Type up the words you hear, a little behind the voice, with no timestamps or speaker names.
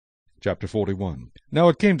Chapter 41. Now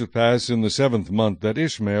it came to pass in the 7th month that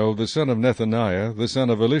Ishmael the son of Nethaniah, the son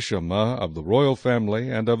of Elishama, of the royal family,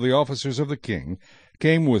 and of the officers of the king,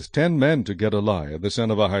 came with 10 men to Gedaliah the son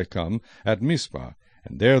of Ahikam at Mizpah,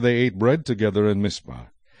 and there they ate bread together in Mizpah.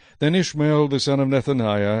 Then Ishmael the son of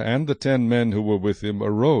Nethaniah and the 10 men who were with him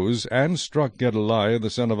arose, and struck Gedaliah the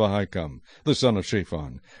son of Ahikam, the son of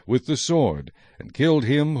Shaphan, with the sword, and killed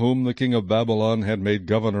him whom the king of Babylon had made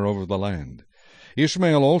governor over the land.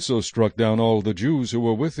 Ishmael also struck down all the Jews who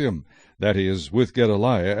were with him, that is, with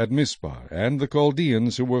Gedaliah at Mizpah, and the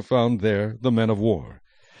Chaldeans who were found there, the men of war.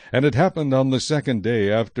 And it happened on the 2nd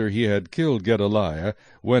day after he had killed Gedaliah,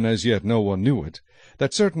 when as yet no one knew it,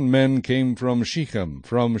 that certain men came from Shechem,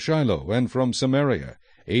 from Shiloh, and from Samaria,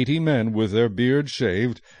 80 men with their beards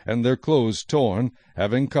shaved, and their clothes torn,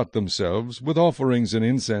 having cut themselves, with offerings and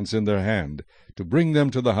incense in their hand, to bring them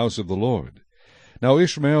to the house of the Lord. Now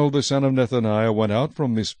Ishmael the son of Nethaniah went out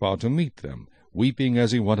from Mizpah to meet them, weeping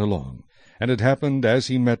as he went along. And it happened, as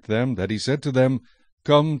he met them, that he said to them,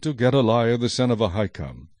 Come to Gedaliah the son of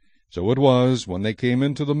Ahikam. So it was, when they came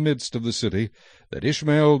into the midst of the city, that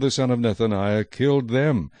Ishmael the son of Nethaniah killed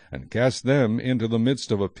them, and cast them into the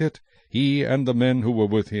midst of a pit, he and the men who were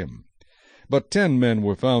with him. But 10 men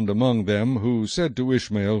were found among them, who said to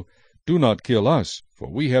Ishmael, Do not kill us, for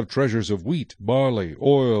we have treasures of wheat, barley,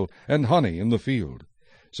 oil, and honey in the field.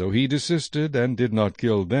 So he desisted, and did not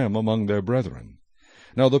kill them among their brethren.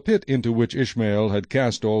 Now the pit into which Ishmael had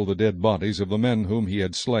cast all the dead bodies of the men whom he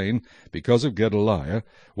had slain, because of Gedaliah,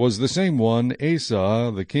 was the same one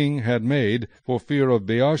Asa the king had made for fear of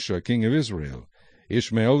Baasha king of Israel.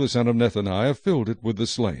 Ishmael the son of Nethaniah filled it with the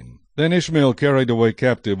slain. Then Ishmael carried away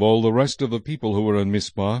captive all the rest of the people who were in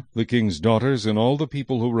Mizpah, the king's daughters, and all the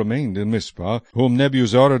people who remained in Mizpah, whom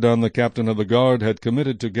Nebuzaradan the captain of the guard had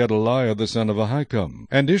committed to Gedaliah the son of Ahikam.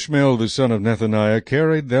 And Ishmael the son of Nethaniah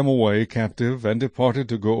carried them away captive, and departed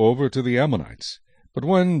to go over to the Ammonites. But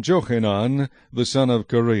when Johanan the son of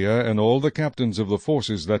Kareah and all the captains of the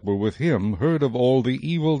forces that were with him heard of all the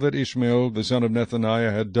evil that Ishmael the son of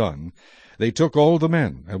Nethaniah had done, they took all the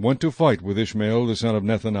men, and went to fight with Ishmael the son of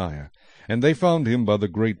Nethaniah. And they found him by the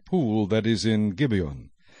great pool that is in Gibeon.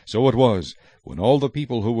 So it was, when all the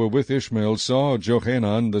people who were with Ishmael saw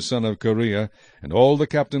Johanan the son of Kareah, and all the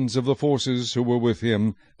captains of the forces who were with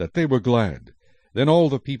him, that they were glad. Then all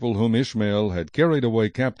the people whom Ishmael had carried away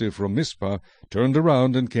captive from Mizpah turned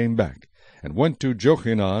around and came back, and went to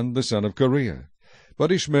Johanan the son of Kareah.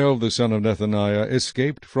 But Ishmael the son of Nethaniah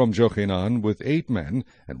escaped from Johanan with 8 men,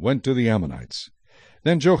 and went to the Ammonites.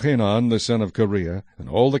 Then Johanan the son of Kareah, and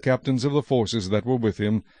all the captains of the forces that were with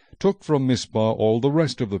him, took from Mizpah all the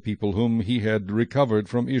rest of the people whom he had recovered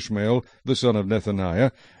from Ishmael the son of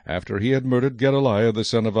Nethaniah, after he had murdered Gedaliah the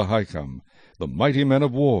son of Ahikam, the mighty men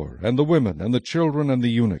of war, and the women, and the children, and the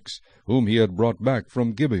eunuchs, whom he had brought back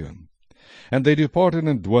from Gibeon. And they departed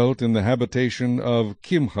and dwelt in the habitation of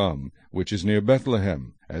Kimham, which is near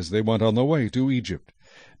Bethlehem, as they went on the way to Egypt,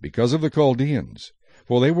 because of the Chaldeans.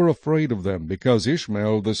 For they were afraid of them, because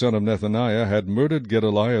Ishmael the son of Nethaniah had murdered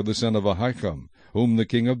Gedaliah the son of Ahikam, whom the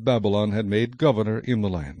king of Babylon had made governor in the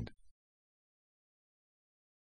land.